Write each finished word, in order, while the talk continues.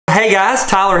Hey guys,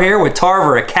 Tyler here with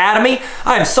Tarver Academy.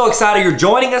 I am so excited you're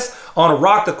joining us on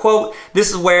Rock the Quote.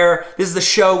 This is the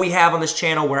show we have on this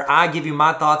channel where I give you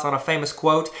my thoughts on a famous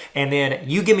quote and then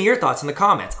you give me your thoughts in the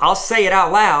comments. I'll say it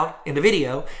out loud in the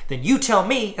video, then you tell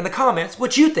me in the comments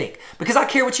what you think because I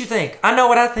care what you think. I know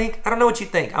what I think. I don't know what you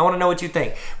think. I want to know what you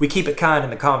think. We keep it kind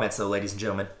in the comments though, ladies and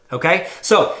gentlemen. Okay?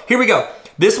 So, here we go.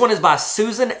 This one is by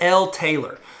Susan L.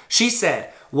 Taylor. She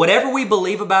said, "Whatever we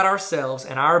believe about ourselves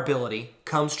and our ability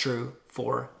comes true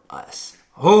for us."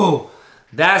 Oh,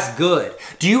 that's good.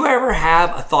 Do you ever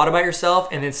have a thought about yourself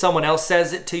and then someone else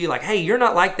says it to you like, hey, you're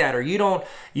not like that, or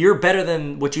you're better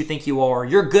than what you think you are,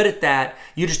 you're good at that,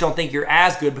 you just don't think you're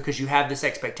as good because you have this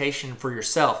expectation for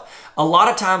yourself. A lot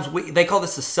of times they call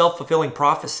this a self-fulfilling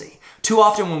prophecy. Too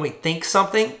often when we think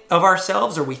something of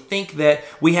ourselves or we think that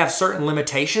we have certain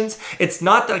limitations, it's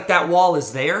not like that wall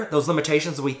is there, those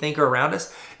limitations that we think are around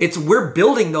us. It's we're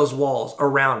building those walls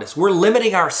around us. We're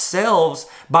limiting ourselves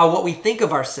by what we think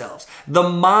of ourselves. The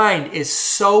mind is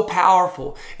so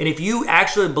powerful. And if you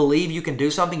actually believe you can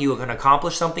do something, you can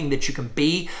accomplish something, that you can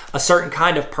be a certain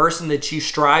kind of person that you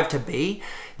strive to be,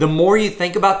 the more you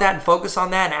think about that and focus on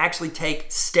that and actually take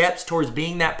steps towards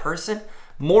being that person,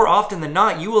 more often than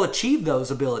not, you will achieve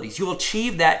those abilities. You will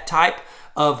achieve that type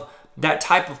of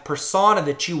persona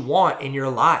that you want in your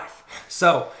life.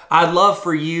 So I'd love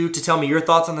for you to tell me your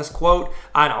thoughts on this quote.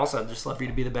 I'd also just love for you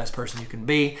to be the best person you can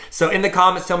be. So in the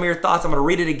comments, tell me your thoughts. I'm going to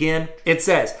read it again. It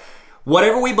says,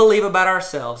 "Whatever we believe about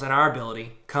ourselves and our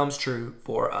ability comes true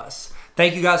for us."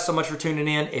 Thank you guys so much for tuning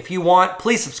in. If you want,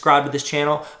 please subscribe to this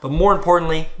channel. But more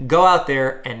importantly, go out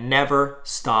there and never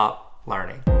stop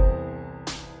learning.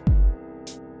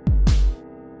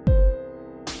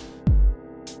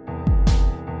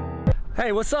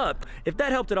 Hey, what's up? If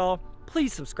that helped at all,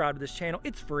 please subscribe to this channel.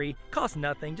 It's free, costs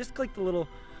nothing. Just click the little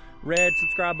red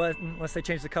subscribe button unless they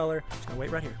change the color. Just gonna wait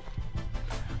right here.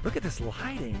 Look at this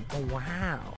lighting. Oh, wow.